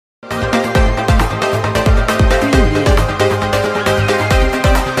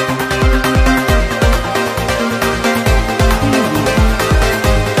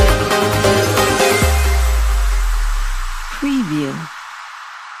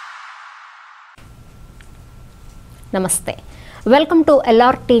నమస్తే welcome to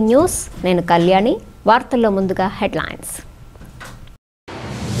LRT news నేను కళ్యాణి వార్తల్లో ముందుగా హెడ్లైన్స్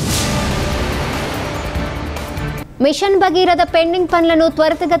మిషన్ భగీరథ పెండింగ్ పనులను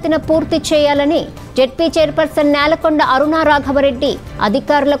త్వరితగతిన పూర్తి చేయాలని జెడ్పీ చైర్పర్సన్ నేలకొండ అరుణ రాఘవరెడ్డి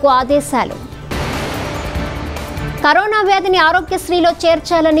అధికారులకు ఆదేశాలు కరోనా వ్యాధిని ఆరోగ్యశ్రీలో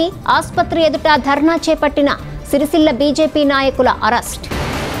చేర్చాలని ఆసుపత్రి ఎదుట ధర్నా చేపట్టిన సిరిసిల్ల బీజేపీ నాయకుల అరెస్ట్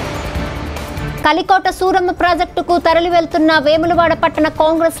కలికోట సూరమ్మ ప్రాజెక్టుకు తరలి వెళ్తున్న వేములవాడ పట్టణ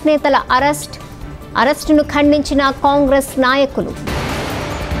కాంగ్రెస్ నేతల అరెస్టును ఖండించిన కాంగ్రెస్ నాయకులు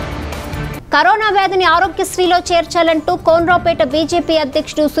కరోనా వ్యాధిని ఆరోగ్యశ్రీలో చేర్చాలంటూ కోనరావుపేట బీజేపీ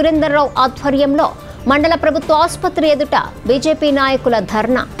అధ్యక్షుడు సురేందర్రావు ఆధ్వర్యంలో మండల ప్రభుత్వ ఆసుపత్రి ఎదుట బీజేపీ నాయకుల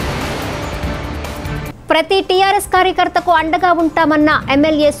ధర్నా ప్రతి టీఆర్ఎస్ కార్యకర్తకు అండగా ఉంటామన్న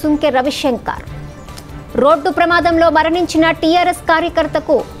ఎమ్మెల్యే సుంకె రవిశంకర్ రోడ్డు ప్రమాదంలో మరణించిన టీఆర్ఎస్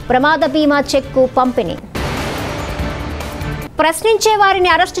కార్యకర్తకు ప్రమాద బీమా చెక్కు పంపిణీ ప్రశ్నించే వారిని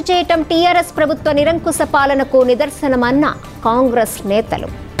అరెస్టు చేయటం టీఆర్ఎస్ ప్రభుత్వ నిరంకుశ పాలనకు నిదర్శనమన్న కాంగ్రెస్ నేతలు